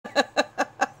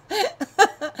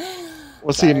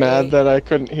Was he Sorry. mad that I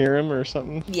couldn't hear him or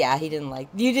something? Yeah, he didn't like.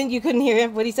 You couldn't hear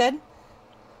him what he said?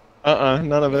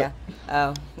 None of it. Yeah.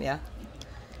 Oh, yeah.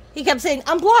 He kept saying,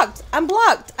 "I'm blocked. I'm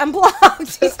blocked. I'm blocked."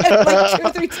 He said it like 2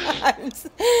 or 3 times,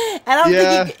 and I don't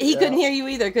Yeah, think he couldn't hear you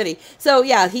either, could he? So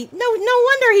yeah, no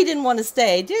wonder he didn't want to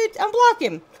stay, dude. Unblock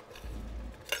him.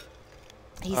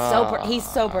 He's sober. He's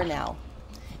sober now.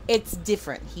 It's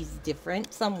different. He's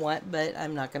different somewhat, but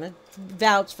I'm not gonna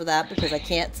vouch for that because I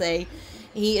can't say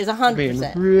he is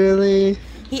 100%. Really?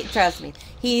 He trust me.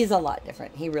 He's a lot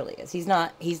different. He really is. He's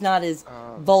not as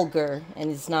vulgar, and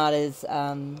he's not as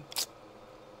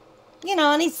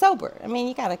and he's sober. I mean,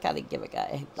 you gotta give a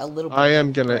guy a little bit. I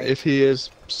am gonna, break. if he is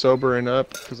sobering up,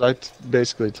 because I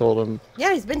basically told him,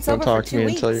 Yeah, he's been don't sober talk for to 2 me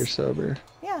weeks. until you're sober.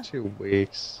 Yeah. 2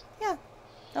 weeks. Yeah.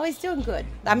 No, he's doing good.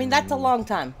 I mean, that's a long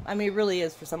time. I mean, it really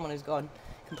is for someone who's gone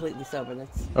completely sober.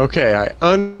 That's Okay, I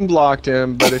unblocked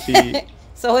him, but if he,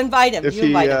 so invite him. if You he,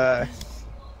 invite him.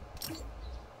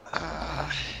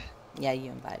 Yeah,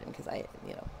 you invite him because I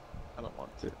don't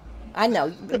want to. I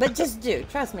know, but just do.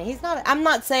 Trust me. He's not. I'm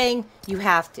not saying you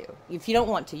have to. If you don't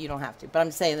want to, you don't have to. But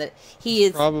I'm saying that he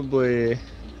is Probably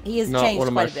he has not changed one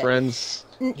of my quite a bit. friends.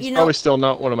 He's You know, probably still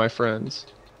not one of my friends.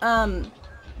 I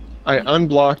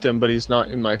unblocked him, but he's not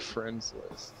in my friends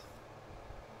list.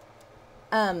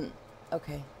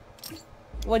 Okay.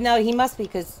 Well, no, he must be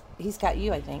because he's got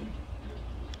you, I think.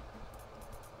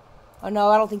 Oh no,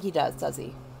 I don't think he does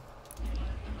he?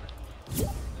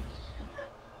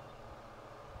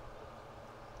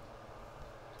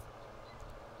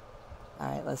 All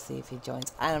right, let's see if he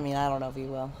joins. I don't know if he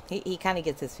will. He kind of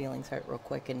gets his feelings hurt real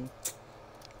quick, and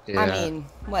Yeah. I mean,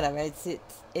 whatever. It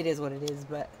is what it is.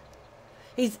 But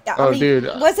he's. Dude,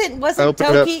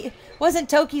 wasn't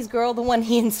Toki's girl the one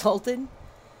he insulted?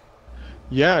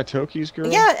 Yeah, Toki's girl.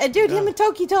 Yeah, dude, him and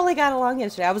Toki totally got along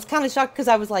yesterday. I was kind of shocked because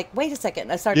I was like, wait a second.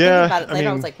 And I started thinking about it later.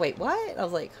 I was like, wait, what? I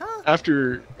was like, huh?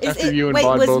 After you and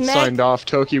Bod both signed off,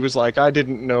 Toki was like, I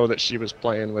didn't know that she was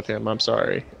playing with him. I'm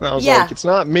sorry. And I was like, it's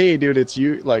not me, dude. It's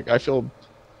you. Like, I feel.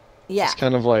 Yeah. It's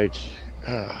kind of like.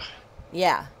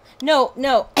 Yeah. No.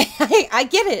 I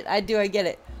get it. I get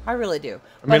it. I really do.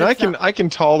 I mean, I can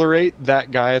tolerate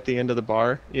that guy at the end of the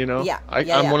bar. You know. Yeah.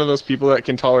 I'm one of those people that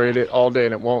can tolerate it all day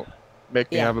and it won't make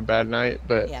me have a bad night.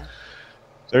 But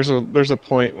there's a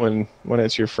point when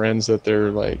it's your friends that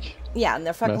they're like. Yeah, and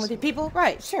they're fucking with your people.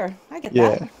 Right. Sure. I get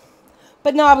that.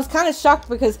 But no, I was kind of shocked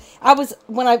because because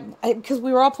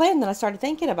we were all playing. Then I started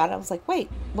thinking about it. I was like, wait,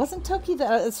 wasn't Toki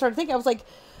that? I started thinking. I was like,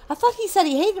 I thought he said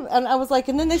he hated him, and I was like,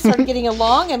 and then they started getting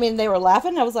along. I mean, they were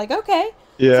laughing. I was like, okay,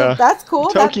 so that's cool.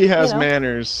 Toki has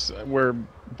manners where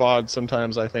Bod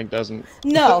sometimes I think doesn't.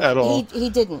 No, at all. He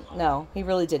didn't. No, he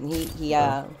really didn't.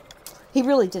 He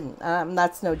really didn't.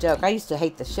 That's no joke. I used to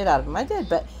hate the shit out of him. I did,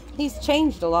 but he's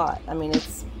changed a lot. I mean,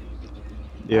 it's.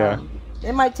 Yeah.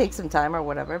 It might take some time or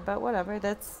whatever, but whatever.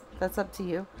 That's up to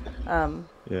you.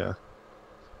 Yeah.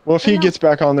 Well, if he gets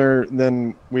back on there,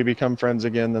 then we become friends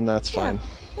again. Then that's fine.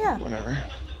 Yeah. Whatever.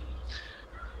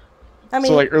 I mean,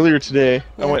 so like earlier today,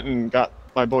 I went and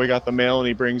my boy got the mail, and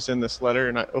he brings in this letter,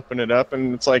 and I open it up,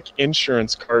 and it's like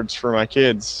insurance cards for my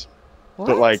kids,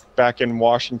 but like back in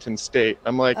Washington State.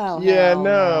 I'm like,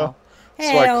 no.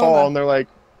 So I call, and they're like,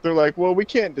 well, we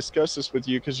can't discuss this with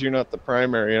you because you're not the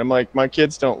primary. And I'm like, my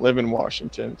kids don't live in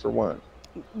Washington, for one.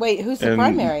 Wait, who's the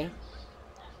primary?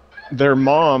 Their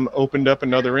mom opened up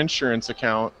another insurance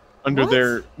account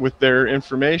under with their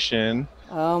information.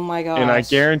 Oh my gosh. And I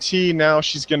guarantee now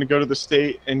she's going to go to the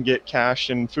state and get cash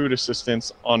and food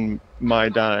assistance on my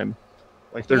dime.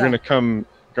 Like they're going to come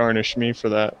garnish me for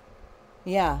that.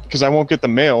 Yeah. Because I won't get the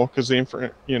mail because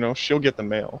she'll get the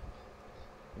mail.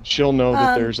 She'll know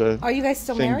that there's a are you guys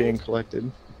still thing married? being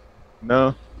collected.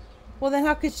 No. Well, then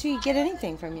how could she get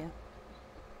anything from you?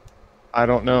 I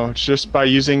don't know. It's just by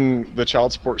using the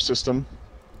child support system.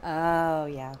 Oh,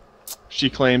 yeah. She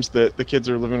claims that the kids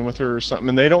are living with her or something,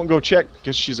 and they don't go check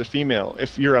because she's a female.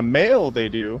 If you're a male, they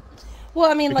do.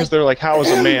 Well, I mean, because they're like, how is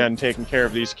a man taking care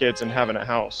of these kids and having a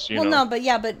house? You know? No,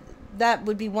 but that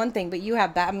would be one thing. But you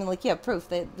have that. I mean, like you have proof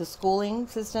that the schooling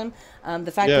system,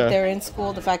 the fact that they're in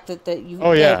school, the fact that you've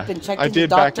been checked into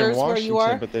doctors where you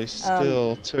are. But they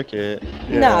still took it.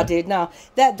 Yeah. No, dude, no.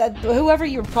 That whoever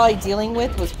you're probably dealing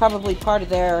with was probably part of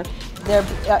their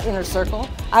inner circle.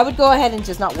 I would go ahead and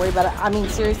just not worry about it. I mean,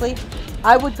 seriously,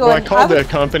 I would go. I called the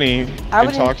company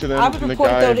and talked to them. I would and report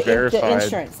the it guy though to verified. the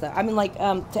insurance though. I mean, like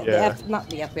not the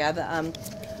FBI,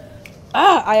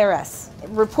 IRS.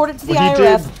 Report it to the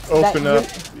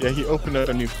IRS. He opened up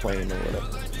a new claim or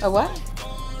whatever. A what?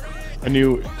 A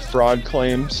new fraud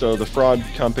claim. So the fraud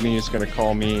company is going to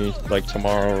call me like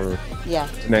tomorrow or the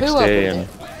next day, and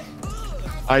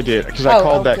I did, because I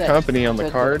called that good. company on the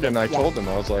Good, card, good, and I yeah. told them,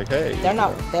 I was like, hey, They're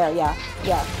not there,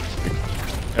 yeah.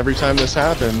 every time this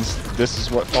happens, this is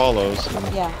what follows.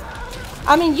 And Yeah.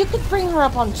 I mean, you could bring her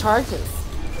up on charges.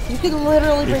 You could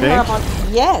literally bring her up on...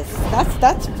 Yes,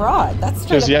 that's fraud. That's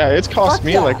straight up... Because, yeah, it's cost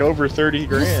me yeah. like over 30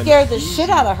 grand. You scared the shit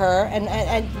out of her,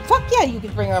 and fuck yeah, you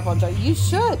could bring her up on charges. You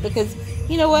should, because,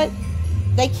 you know what?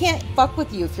 They can't fuck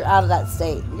with you if you're out of that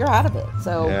state. You're out of it,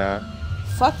 so... Yeah.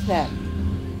 Fuck them.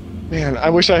 Man, I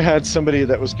wish I had somebody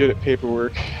that was good at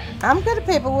paperwork. I'm good at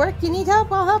paperwork. You need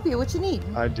help? I'll help you. What you need?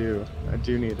 I do. I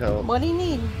do need help. What do you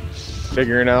need?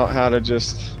 Figuring out how to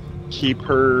just keep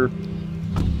her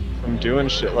from doing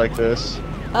shit like this.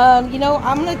 You know,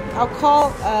 I'll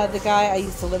call the guy I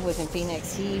used to live with in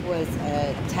Phoenix. He was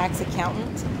a tax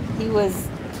accountant. He was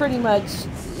pretty much,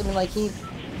 I mean, like he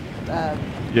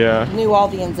knew all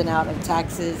the ins and outs of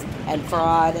taxes and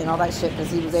fraud and all that shit because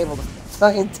he was able to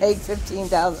fucking take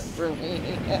 $15,000 from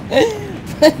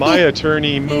me. My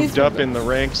attorney moved up in the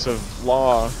ranks of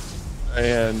law,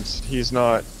 and he's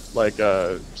not like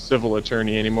a civil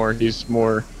attorney anymore. He's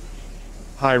more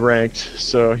high ranked,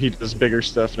 so he does bigger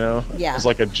stuff now. Yeah. He's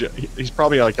like he's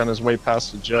probably like on his way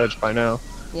past the judge by now.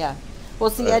 Yeah.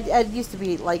 Well, see, Ed used to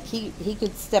be like he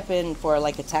could step in for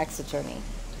like a tax attorney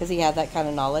because he had that kind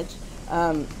of knowledge.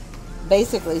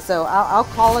 Basically, so I'll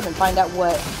call him and find out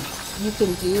what you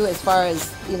can do as far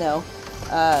as, you know,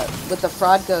 with the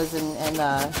fraud goes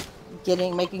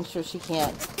and making sure she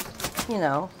can't, you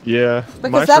know. Yeah.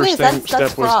 Because my first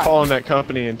step was calling that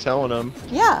company and telling them.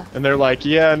 Yeah. And they're like,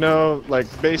 yeah, no, like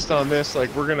based on this,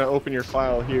 like we're gonna open your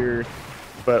file here,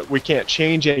 but we can't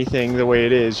change anything the way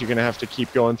it is. You're gonna have to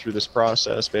keep going through this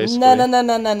process, basically. No.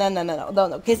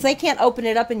 Because they can't open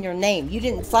it up in your name. You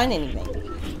didn't sign anything.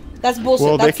 That's bullshit.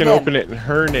 Well, that's they can them. open it in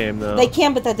her name, though. They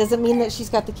can, but that doesn't mean that she's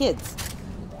got the kids.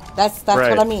 That's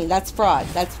right. what I mean. That's fraud.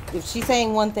 That's if she's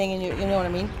saying one thing and you know what I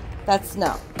mean. That's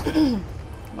no.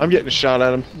 I'm getting a shot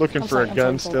at him. Looking for a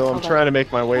gun still. I'm trying to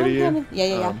make my way to you.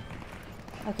 Yeah.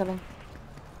 I'm coming.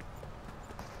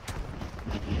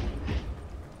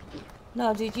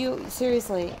 No, dude, you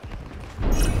seriously.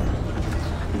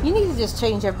 You need to just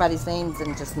change everybody's names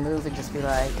and just move and just be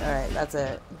like, all right, that's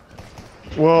it.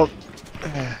 Well,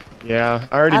 yeah,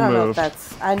 I already moved. I don't know if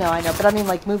that's. I know, but I mean,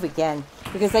 like, move again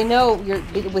because they know you're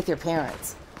with your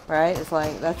parents, right? It's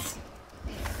like that's.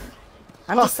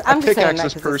 I'm just saying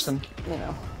that person. You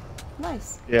know,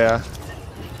 nice. Yeah.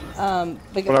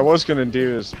 What I was gonna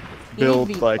do is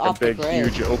build like a big,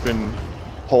 huge open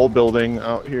pole building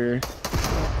out here,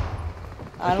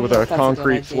 with a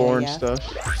concrete floor and stuff.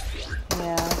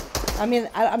 Yeah. I mean,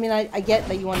 I get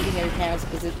that you want to be near your parents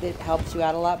because it helps you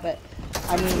out a lot, but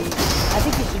I mean, I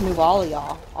think you should move all of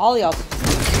y'all. All of y'all should just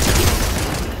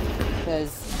move.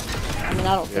 Because, I mean,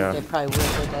 I don't think they probably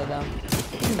would they, though?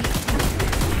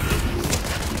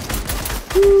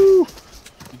 Woo!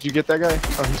 Did you get that guy?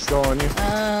 Oh, he's still on you?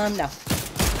 No.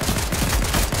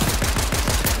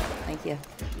 Thank you.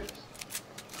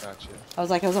 Gotcha. I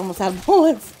was almost out of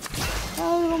bullets. I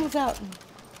was almost out.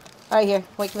 Alright, here.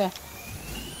 Wait, come here.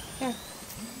 Here.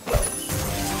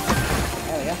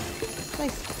 There we go.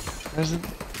 Nice. Present.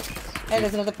 Hey,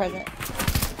 there's another present.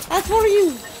 That's for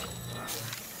you.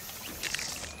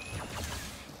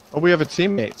 Oh, we have a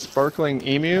teammate. Sparkling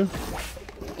Emu.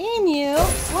 Emu?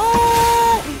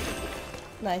 What?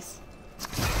 Nice.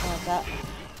 I like that.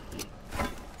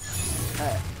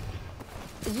 Alright.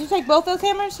 Did you take both those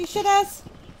hammers, you shit ass?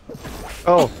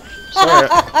 Oh, sorry.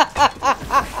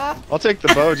 I'll take the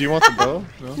bow. Do you want the bow?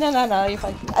 No, you're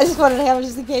fine. I just wanted a hammer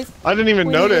just in case. I didn't even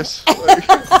notice.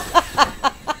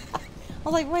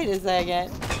 I was like, wait a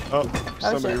second. Oh,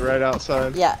 somebody right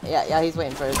outside. Yeah, he's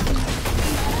waiting for us.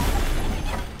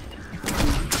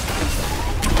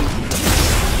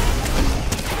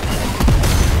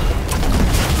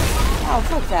 Oh,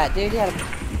 fuck that, dude. You had a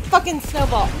fucking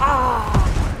snowball.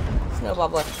 Ah! Snowball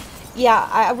blood. Yeah,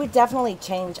 I would definitely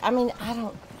change. I mean, I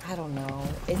don't know.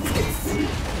 It's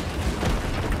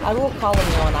I will call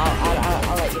him though, and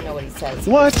I'll let you know what he says.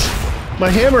 What? My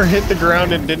hammer hit the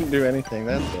ground and didn't do anything.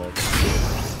 That sucks.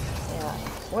 Yeah.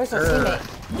 Where's our teammate?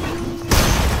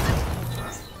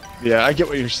 Yeah, I get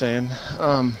what you're saying.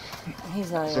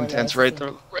 He's not it's intense right at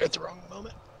the wrong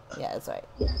moment. Yeah, that's right.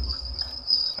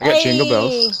 I got jingle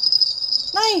bells.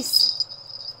 Nice.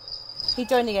 He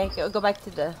joined again. Go back to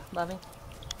the lobby.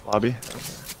 Lobby?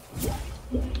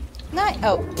 Nice.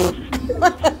 Oh.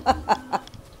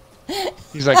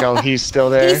 He's like, oh, he's still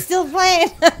there? He's still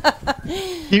playing.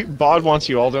 Bod wants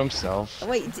you all to himself.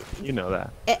 Wait. You know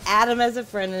that. Add him as a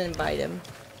friend and invite him.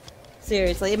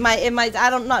 Seriously, it might.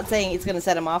 I'm not saying it's gonna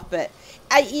set him off, but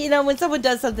when someone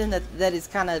does something that is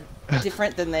kind of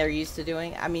different than they're used to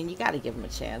doing, I mean, you got to give them a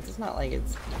chance. It's not like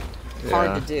it's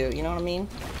hard to do. You know what I mean?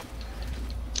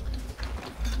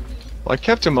 Well, I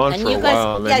kept him on for a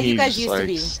while, and then you guys he's used to like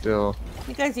be. still.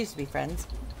 You guys used to be friends.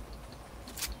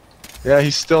 Yeah,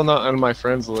 he's still not on my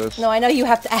friends list. No, I know you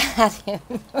have to add him.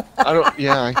 I don't.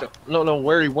 Yeah, I don't know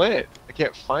where he went. I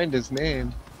can't find his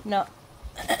name. No.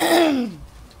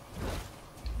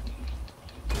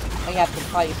 You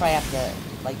probably have to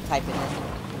like type it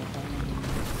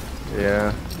in.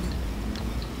 Yeah.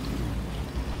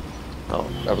 Oh,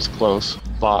 that was close.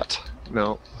 Bot.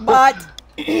 No. But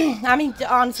I mean,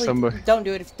 honestly, don't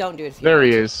do it. Don't do it. There he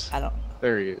is. I don't.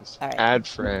 There he is. All right. Add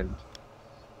friend.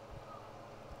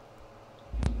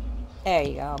 There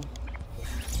you go.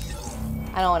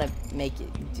 I don't want to make it.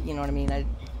 You know what I mean?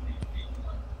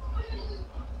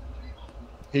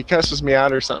 He cusses me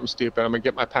out or something stupid. I'm gonna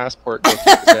get my passport. Go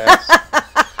kick his ass.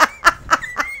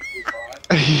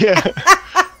 Yeah.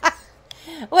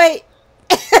 Wait.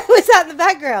 Who was that in the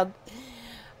background?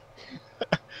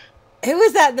 Who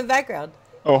was that in the background?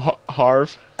 Oh,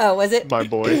 Harv. Oh, was it? My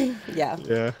boy. Yeah.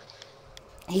 Yeah.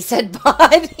 He said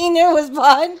Bod. He knew it was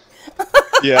Bod.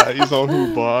 Yeah, he's on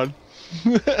who Bod.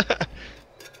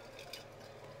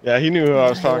 Yeah, he knew who I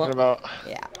was talking about.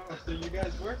 Yeah. So you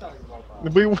guys were talking about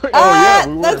Bod. We were. Oh yeah,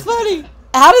 we were. That's funny.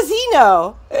 How does he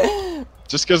know?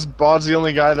 Just because Bod's the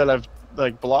only guy that I've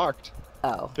like blocked.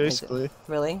 Oh. Basically.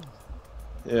 Really?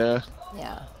 Yeah.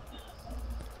 Yeah.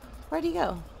 Where'd he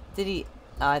go? Did he?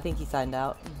 Oh, I think he signed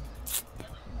out.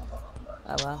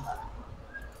 Oh well.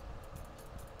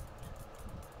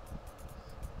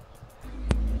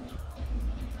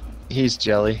 He's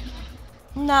jelly.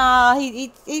 Nah,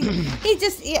 he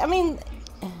just. I mean,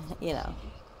 you know.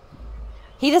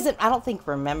 He doesn't. I don't think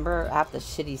remember half the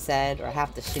shit he said or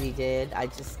half the shit he did. I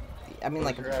mean,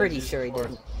 like I'm pretty sure he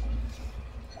didn't.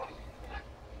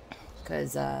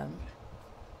 Because,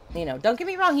 don't get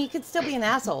me wrong. He could still be an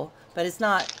asshole, but it's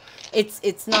not.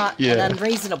 It's not an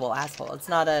unreasonable asshole. It's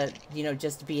not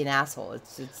just to be an asshole.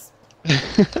 It's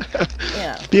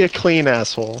Be a clean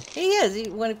asshole. He is.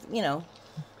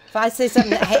 If I say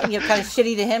something that kind of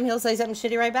shitty to him, he'll say something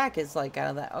shitty right back. It's like kind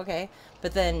of that. Okay,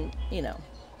 but then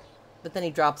but then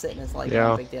he drops it and it's like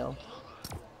no big deal.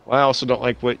 Well, I also don't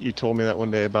like what you told me that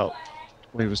one day about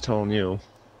what he was talking to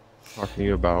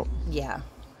you about. Yeah.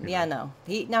 Yeah, no.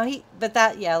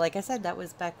 Like I said, that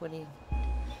was back when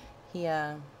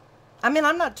I mean,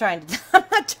 I'm not trying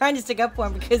to stick up for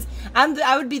him because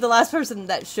I would be the last person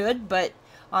that should, but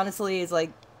honestly, it's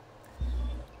like,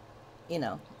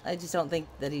 I just don't think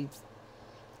that he's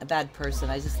a bad person.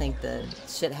 I just think the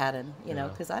shit had him,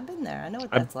 because I've been there. I know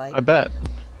what that's like. I bet.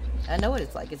 I know what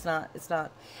it's like. It's not,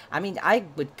 I mean, I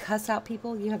would cuss out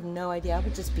people. You have no idea. I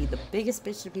would just be the biggest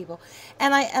bitch to people.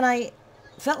 And I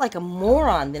felt like a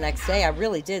moron the next day. I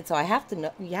really did. So I have to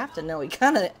know, you have to know,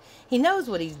 he knows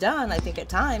what he's done, I think, at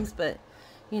times, but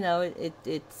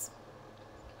it's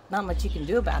not much you can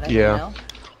do about it. Yeah.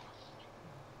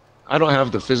 I don't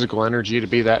have the physical energy to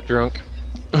be that drunk.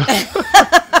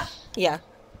 Yeah.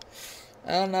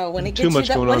 I don't know. When it gets too much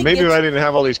going on. Maybe if I didn't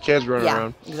have all these kids running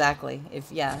around. Exactly.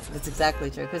 That's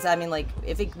exactly true. Because I mean, like,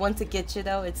 once it gets you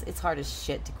though, it's hard as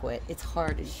shit to quit. It's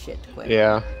hard as shit to quit.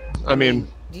 Yeah. I mean,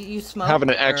 do you smoke? Having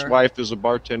an ex-wife as a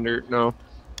bartender, no.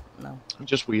 No.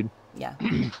 Just weed. Yeah.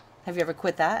 Have you ever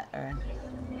quit that or?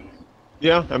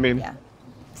 Yeah, I mean. Yeah.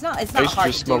 It's not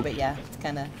hard to do, but yeah, it's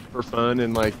kind of for fun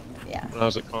and like. Yeah. When I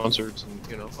was at concerts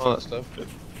and all that stuff. But,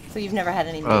 so you've never had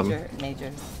any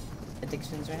major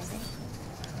addictions or anything?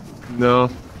 No,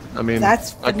 I mean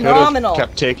that's phenomenal. I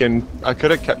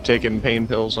could have kept taking pain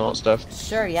pills and all that stuff.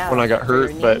 Sure, yeah. When I got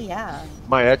hurt, but yeah.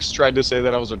 My ex tried to say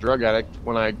that I was a drug addict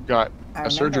when I got a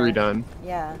surgery done.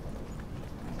 Yeah.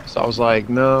 So I was like,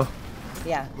 no.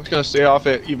 Yeah. I'm just gonna stay off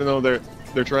it, even though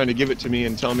they're trying to give it to me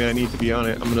and tell me I need to be on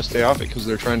it. I'm gonna stay off it because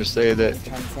they're trying to say that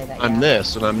I'm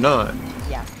this and I'm not.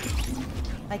 Yeah.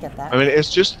 I get that. I mean,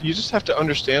 it's just you just have to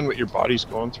understand what your body's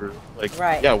going through. Like,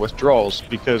 yeah, withdrawals,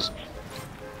 because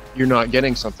you're not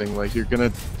getting something. Like, you're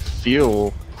gonna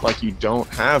feel like you don't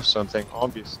have something,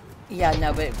 obviously. Yeah,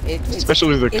 no, but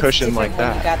especially with a cushion like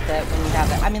that. When you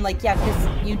have it. I mean, like, yeah,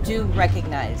 because you do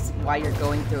recognize why you're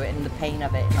going through it and the pain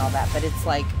of it and all that, but it's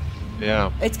like,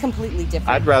 yeah, it's completely different.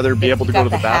 I'd rather be able to go to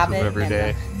the bathroom every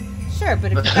day. Sure,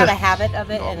 but if you've got a habit of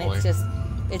it and it's just,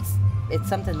 it's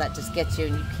something that just gets you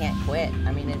and you can't quit.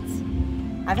 I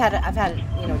mean, I've had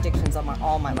addictions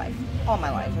all my life,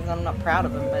 and I'm not proud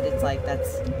of them, but it's like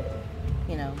that's,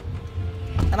 and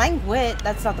I can quit.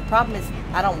 That's not the problem. Is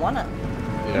I don't want to.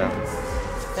 Yeah.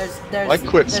 I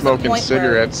quit there's a smoking point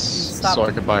cigarettes stop, so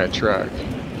I could buy a truck.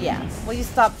 Yeah. Well, you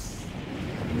stop,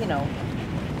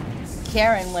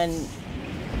 caring when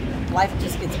life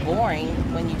just gets boring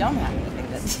when you don't have anything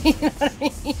to, you know what I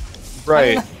mean?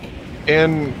 Right. I mean,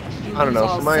 And I don't know,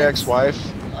 for my ex-wife,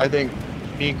 I think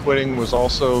me quitting was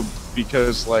also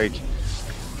because like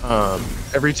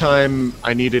every time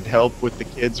I needed help with the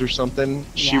kids or something,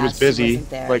 she was busy,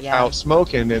 like out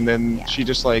smoking, and then she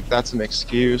just like, that's an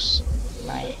excuse.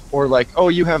 Right. Or like, oh,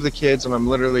 you have the kids, and I'm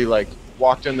literally like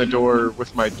walked in the door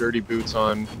with my dirty boots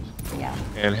on,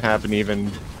 and haven't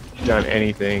even done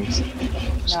anything.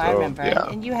 No, I remember,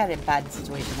 and you had a bad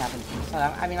situation happen to you, so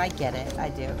I mean, I get it, I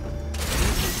do.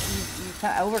 You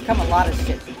overcome a lot of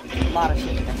shit things out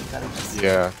of this.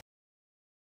 Yeah.